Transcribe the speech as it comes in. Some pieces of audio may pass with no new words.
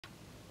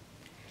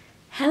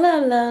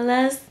Hello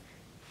Lolas.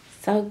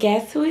 So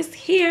guess who is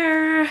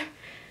here?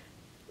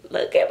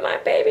 Look at my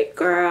baby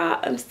girl.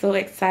 I'm so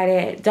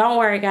excited. Don't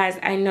worry guys,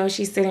 I know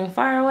she's sitting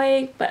far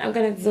away, but I'm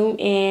gonna zoom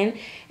in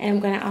and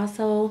I'm gonna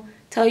also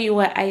tell you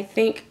what I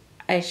think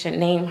I should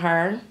name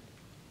her.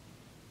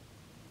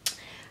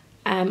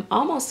 I'm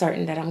almost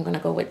certain that I'm gonna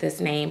go with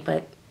this name,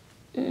 but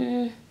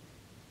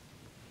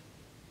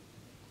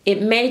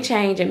it may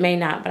change, it may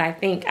not, but I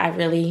think I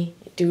really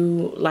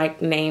do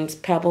like names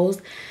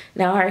Pebbles.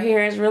 Now her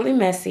hair is really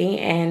messy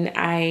and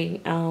I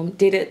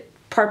did it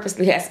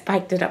purposely. I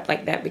spiked it up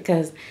like that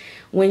because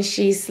when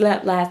she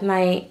slept last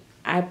night,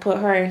 I put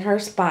her in her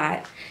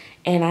spot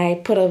and I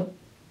put a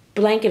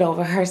blanket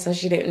over her so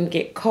she didn't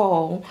get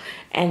cold,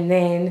 and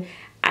then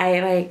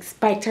I like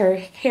spiked her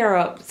hair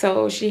up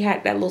so she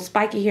had that little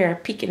spiky hair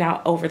peeking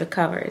out over the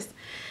covers.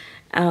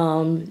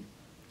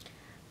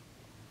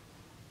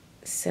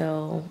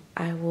 So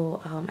I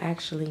will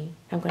actually,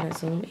 I'm gonna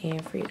zoom in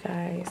for you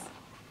guys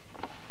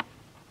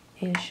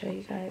and show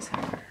you guys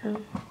her.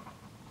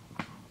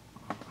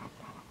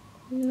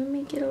 Let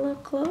me get a little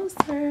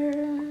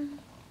closer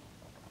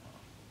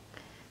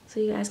so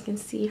you guys can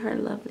see her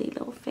lovely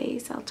little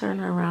face. I'll turn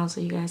her around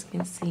so you guys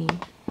can see.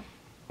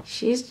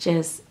 She's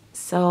just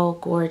so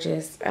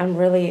gorgeous. I'm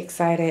really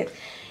excited.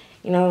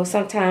 You know,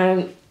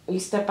 sometimes you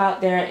step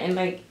out there and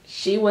like,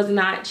 she was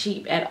not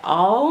cheap at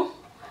all.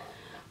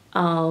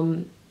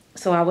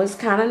 So I was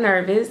kind of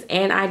nervous,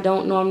 and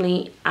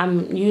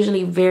I'm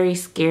usually very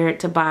scared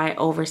to buy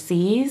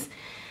overseas,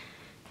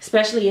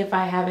 especially if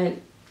I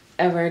haven't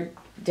ever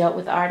dealt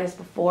with artists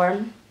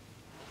before.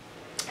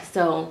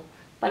 So,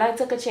 but I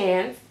took a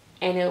chance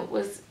and it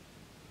was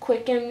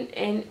quick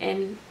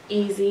and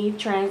easy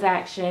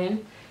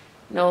transaction.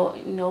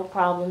 No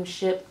problem,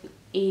 shipped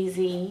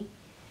easy.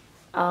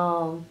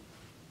 I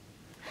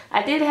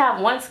did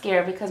have one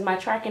scare because my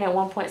tracking at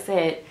one point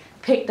said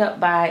picked up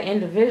by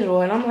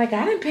individual, and I'm like,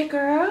 I didn't pick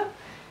her up,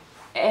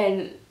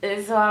 and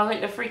so I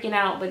went to freaking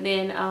out. But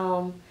then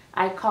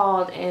I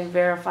called and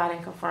verified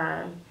and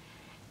confirmed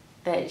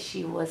that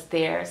she was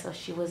there, so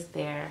she was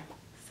there.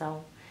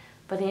 So,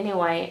 but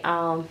anyway,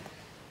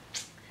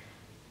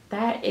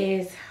 that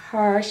is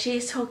her.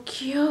 She's so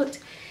cute.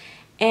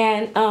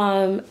 And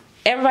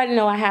everybody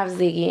know I have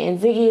Ziggy, and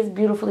Ziggy is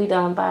beautifully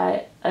done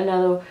by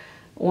another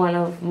one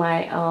of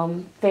my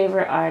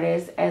favorite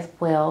artists as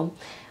well.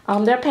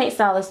 Their paint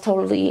style is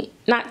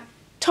not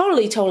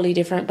totally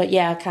different, but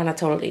yeah, kind of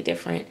totally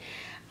different.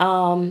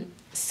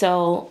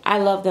 So I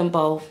love them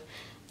both.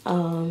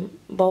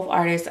 Both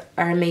artists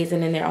are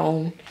amazing in their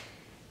own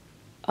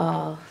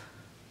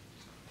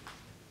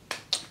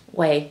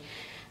way.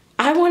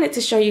 I wanted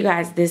to show you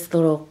guys this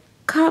little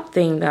cup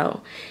thing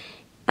though.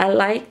 I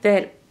like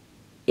that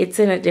it's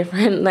in a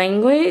different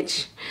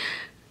language.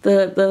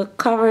 The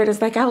cover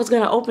is like, I was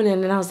gonna open it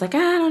and I was like,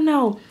 I don't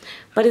know,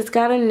 but it's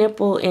got a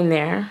nipple in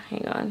there.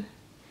 Hang on,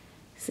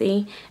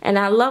 see? And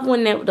I love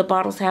when the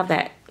bottles have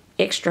that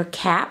extra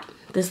cap,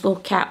 this little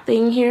cap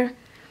thing here,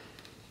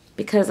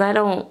 because I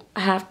don't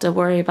have to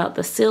worry about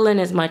the sealing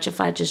as much if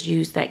I just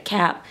use that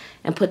cap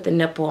and put the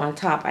nipple on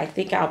top. I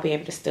think I'll be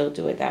able to still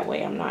do it that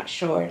way. I'm not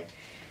sure.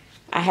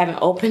 I haven't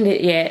opened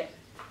it yet.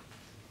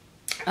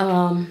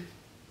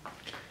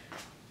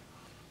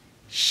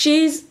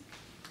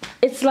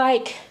 It's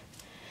like,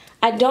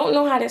 I don't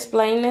know how to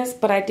explain this,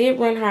 but I did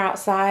run her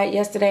outside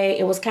yesterday.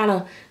 It was kind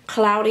of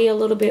cloudy a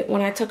little bit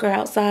when I took her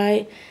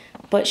outside,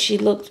 but she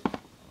looked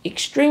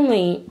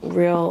extremely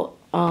real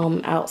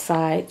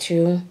outside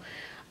too.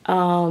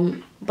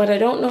 But I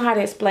don't know how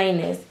to explain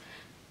this.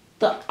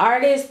 The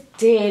artist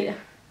did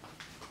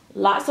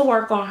lots of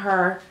work on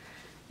her.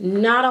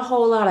 Not a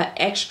whole lot of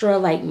extra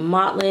like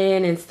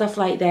modeling and stuff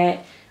like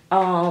that.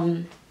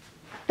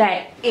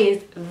 That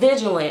is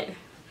vigilant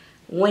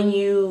when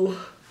you,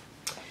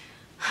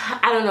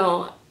 I don't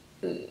know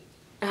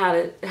how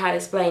to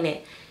explain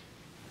it.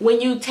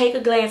 When you take a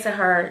glance at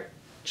her,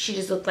 she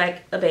just looked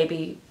like a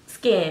baby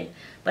skin.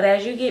 But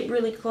as you get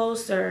really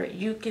closer,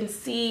 you can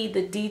see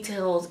the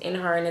details in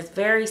her, and it's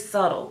very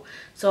subtle.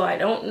 So I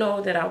don't know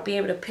that I'll be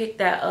able to pick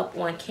that up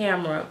on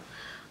camera.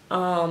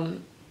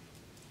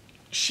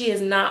 She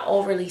is not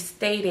overly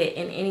stated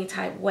in any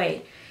type of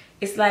way.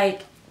 It's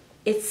like,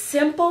 it's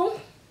simple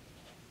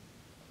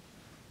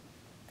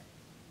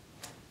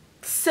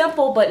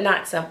but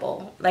not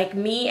simple. Like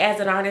me as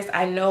an artist,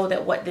 I know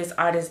that what this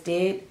artist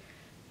did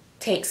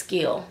takes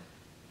skill.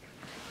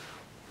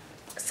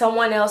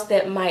 Someone else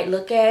that might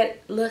look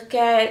at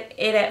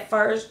it at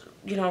first,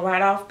 you know,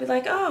 right off, be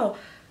like, oh,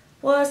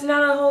 well, it's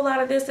not a whole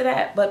lot of this or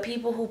that. But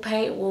people who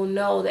paint will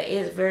know that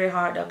it's very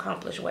hard to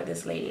accomplish what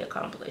this lady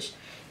accomplished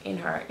in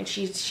her. And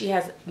she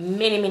has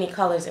many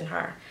colors in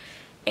her.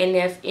 And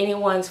if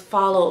anyone's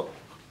followed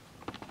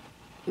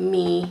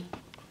me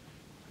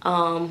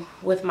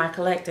with my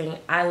collecting,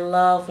 I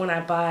love when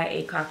I buy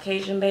a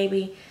Caucasian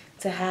baby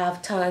to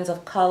have tons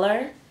of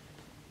color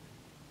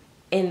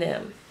in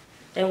them.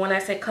 And when I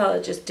say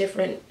color, just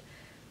different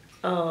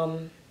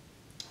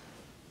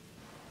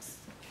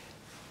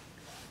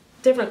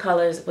different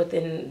colors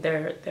within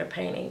their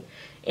painting.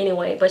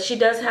 Anyway, but she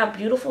does have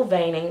beautiful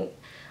veining,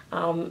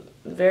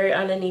 very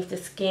underneath the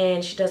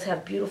skin. She does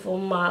have beautiful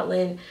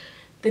modeling.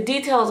 The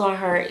details on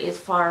her is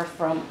far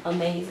from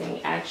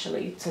amazing,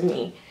 actually, to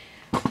me.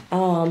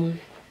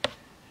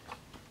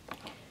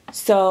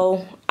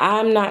 So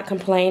I'm not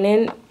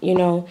complaining. You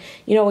know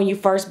when you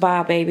first buy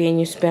a baby and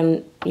you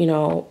spend, you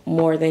know,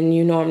 more than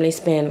you normally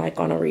spend, like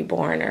on a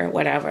Reborn or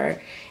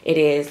whatever it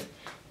is,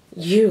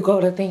 you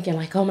go to thinking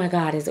like, oh my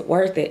God, is it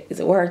worth it? Is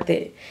it worth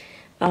it?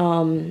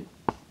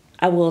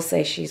 I will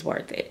say she's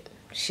worth it.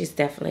 She's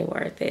definitely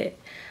worth it.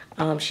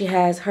 She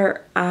has,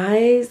 her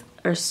eyes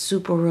are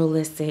super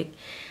realistic.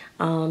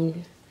 I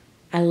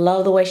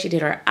love the way she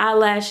did her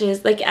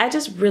eyelashes. Like, I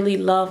just really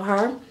love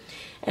her,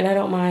 and I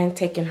don't mind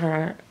taking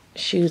her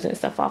shoes and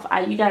stuff off.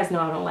 You guys know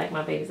I don't like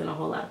my babies in a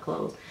whole lot of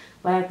clothes,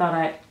 but I thought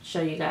I'd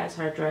show you guys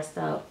her dressed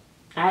up.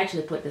 I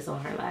actually put this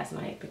on her last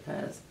night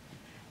because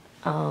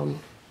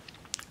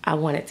I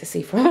wanted to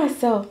see for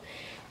myself.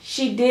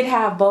 She did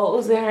have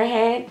bows in her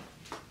head.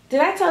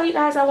 Did I tell you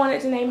guys I wanted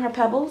to name her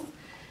Pebbles?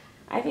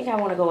 I think I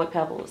want to go with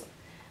Pebbles.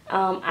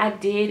 I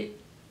did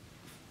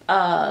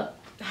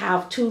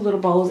have 2 little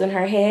bows in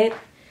her head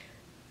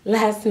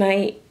last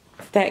night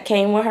that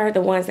came with her,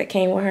 the ones that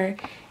came with her,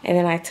 and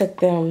then I took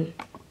them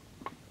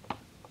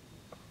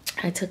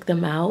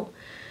out.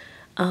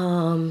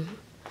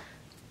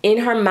 In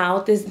her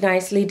mouth is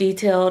nicely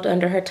detailed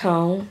under her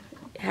tongue.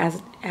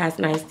 Has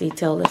nice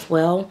detail as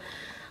well.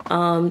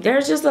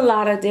 There's just a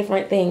lot of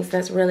different things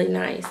that's really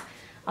nice.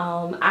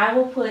 I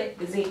will put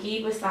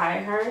Ziggy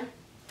beside her,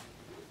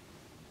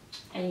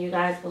 and you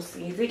guys will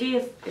see.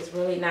 Ziggy is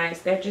really nice.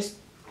 They're just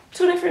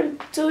two different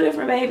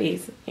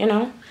babies, you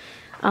know.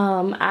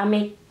 I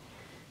may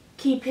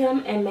keep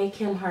him and make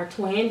him her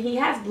twin. He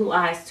has blue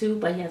eyes too,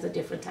 but he has a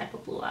different type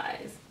of blue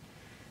eyes.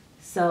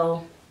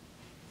 So,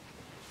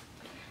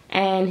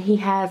 and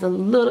he's a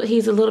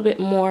little bit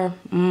more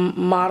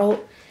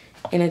modeled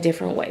in a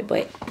different way,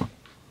 but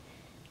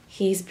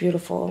he's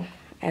beautiful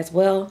as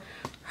well.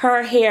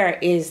 Her hair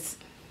is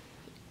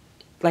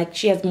like,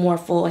 she has more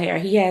full hair.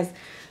 He has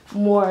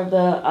more of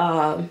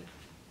the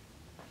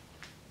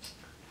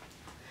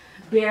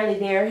barely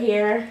there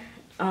hair,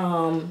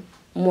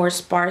 more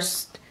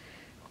sparse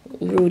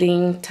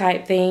rooting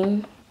type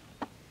thing.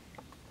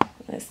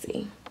 Let's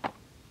see.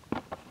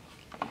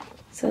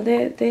 So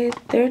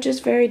they're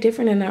just very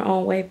different in their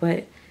own way,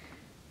 but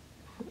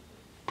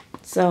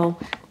so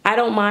I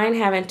don't mind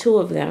having 2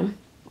 of them,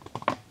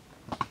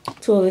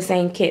 2 of the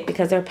same kit,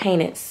 because they're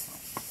painted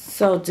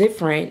so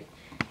different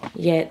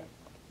yet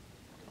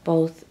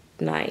both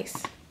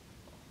nice.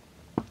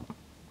 You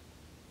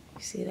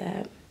see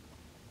that?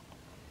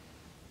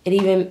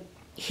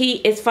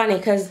 It's funny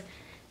because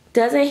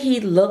doesn't he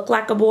look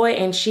like a boy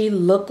and she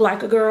look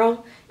like a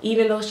girl,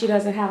 even though she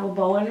doesn't have a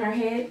bow in her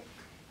head?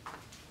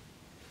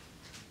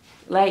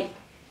 Like,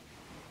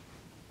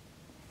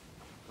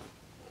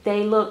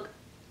 they look,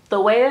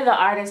 the way that the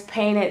artist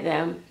painted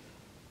them,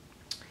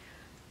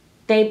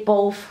 they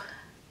both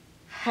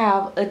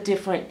have a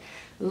different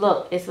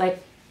look. It's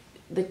like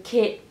the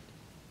kit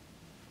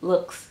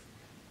looks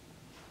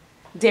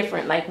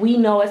different. Like, we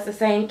know it's the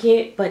same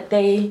kit, but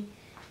they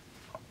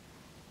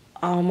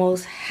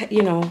almost,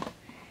 you know,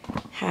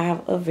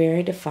 have a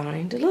very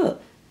defined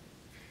look.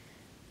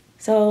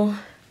 So,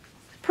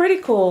 pretty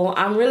cool.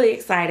 I'm really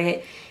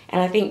excited,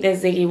 and I think that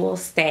Ziggy will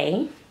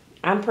stay.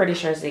 I'm pretty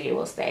sure Ziggy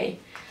will stay.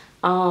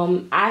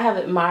 I have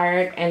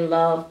admired and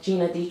loved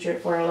Gina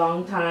Dietrich for a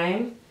long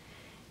time,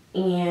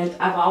 and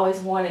I've always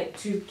wanted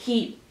to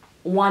keep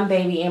one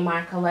baby in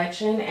my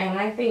collection, and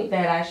I think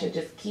that I should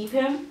just keep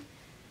him.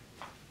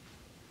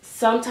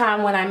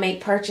 Sometime when I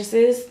make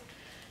purchases,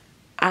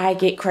 I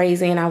get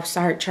crazy and I'll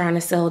start trying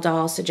to sell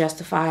dolls to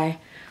justify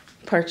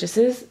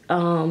purchases,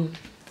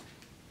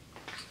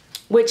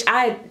 which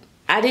I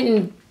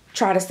didn't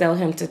try to sell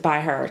him to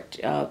buy her.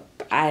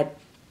 I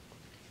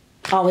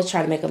always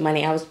try to make up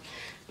money. I was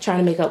trying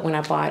to make up when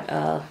I bought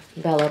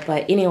Bella,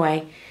 but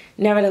anyway,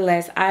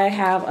 nevertheless, I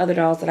have other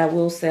dolls that I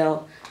will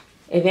sell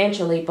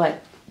eventually,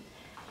 but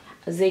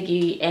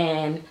Ziggy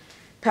and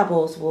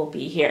Pebbles will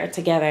be here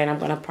together, and I'm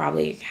gonna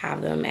probably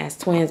have them as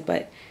twins,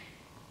 but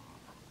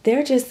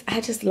they're just,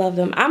 I just love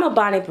them. I'm a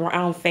Bonnie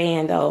Brown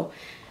fan though.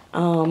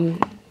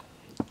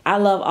 I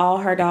love all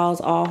her dolls,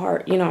 all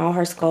her, you know, all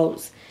her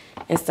sculpts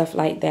and stuff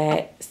like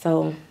that.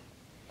 So,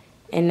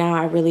 and now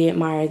I really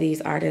admire these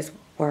artists'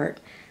 work.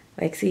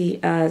 Like, see,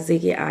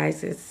 Ziggy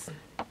eyes his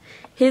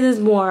is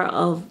more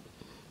of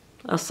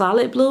a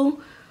solid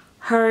blue.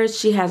 Hers,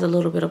 she has a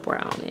little bit of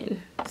brown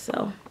in.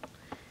 So,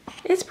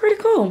 it's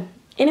pretty cool.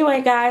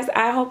 Anyway, guys,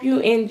 I hope you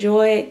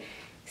enjoyed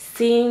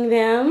seeing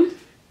them.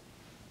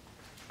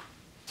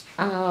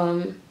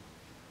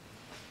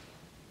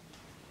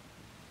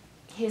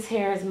 His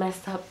hair is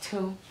messed up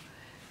too.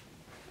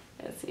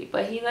 Let's see,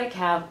 but he like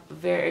have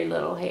very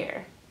little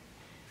hair,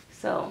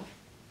 so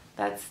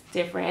that's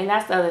different. And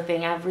that's the other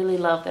thing, I really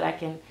love that I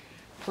can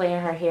play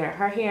in her hair.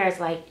 Her hair is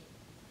like,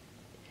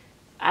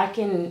 I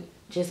can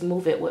just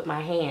move it with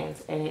my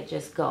hands and it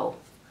just go.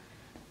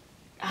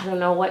 I don't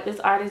know what this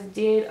artist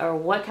did or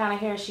what kind of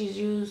hair she's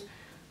used,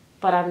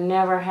 but I've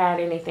never had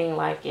anything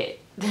like it.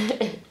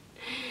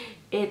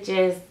 It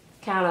just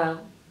kind of,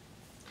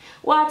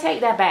 well, I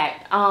take that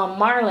back.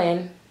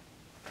 Marlon,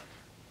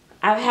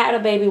 I've had a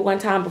baby one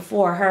time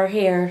before. Her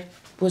hair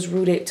was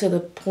rooted to the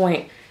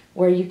point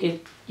where you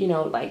could, you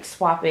know, like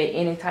swap it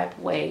any type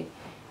of way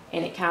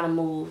and it kind of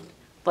moved.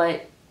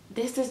 But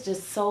this is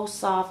just so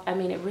soft. I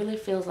mean, it really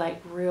feels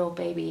like real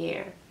baby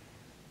hair.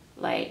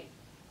 Like,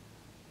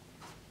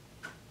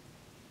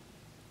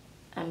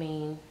 I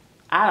mean,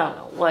 I don't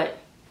know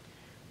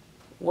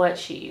what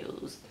she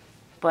used,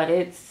 but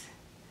it's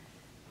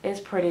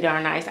pretty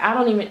darn nice. I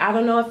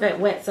don't know if it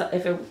wets up,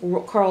 if it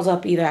curls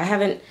up either. I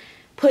haven't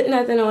put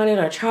nothing on it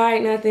or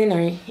tried nothing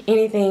or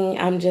anything.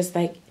 I'm just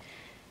like,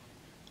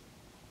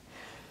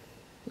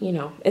 you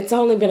know, it's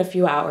only been a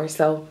few hours,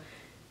 so,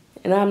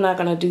 and I'm not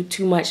gonna do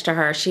too much to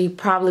her. She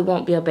probably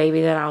won't be a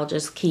baby that I'll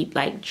just keep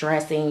like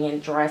dressing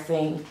and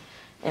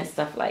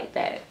stuff like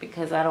that,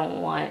 because I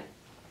don't want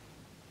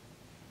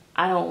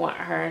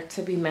her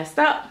to be messed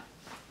up.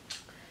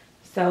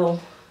 So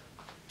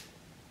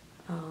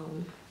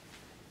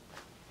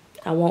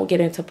I won't get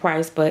into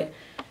price, but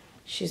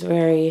she's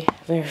very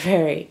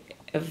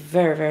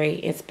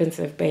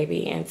expensive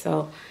baby, and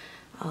so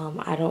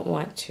I don't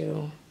want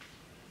to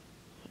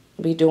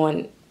be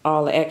doing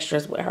all the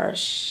extras with her,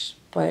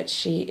 but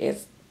she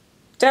is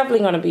definitely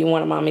going to be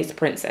one of mommy's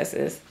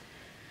princesses.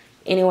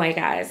 Anyway,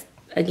 guys,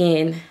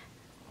 again,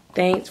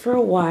 thanks for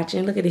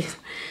watching. Look at these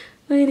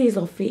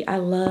little feet.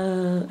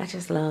 I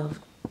just love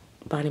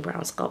Bonnie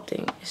Brown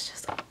sculpting. It's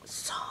just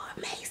so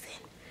amazing.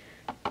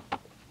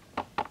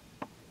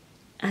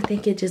 I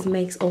think it just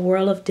makes a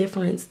world of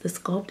difference, the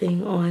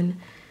sculpting on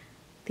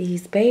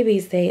these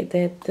babies.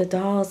 The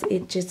dolls,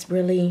 it just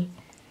really,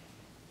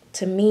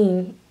 to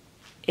me,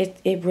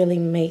 it really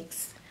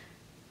makes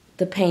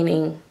the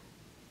painting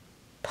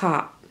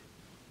pop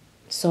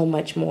so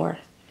much more.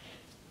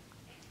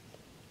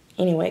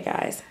 Anyway,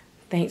 guys,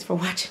 thanks for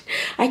watching.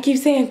 I keep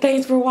saying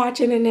thanks for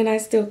watching, and then I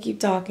still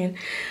keep talking.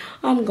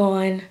 I'm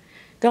gone.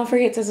 Don't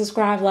forget to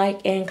subscribe, like,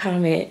 and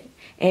comment,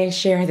 and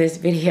share this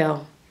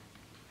video.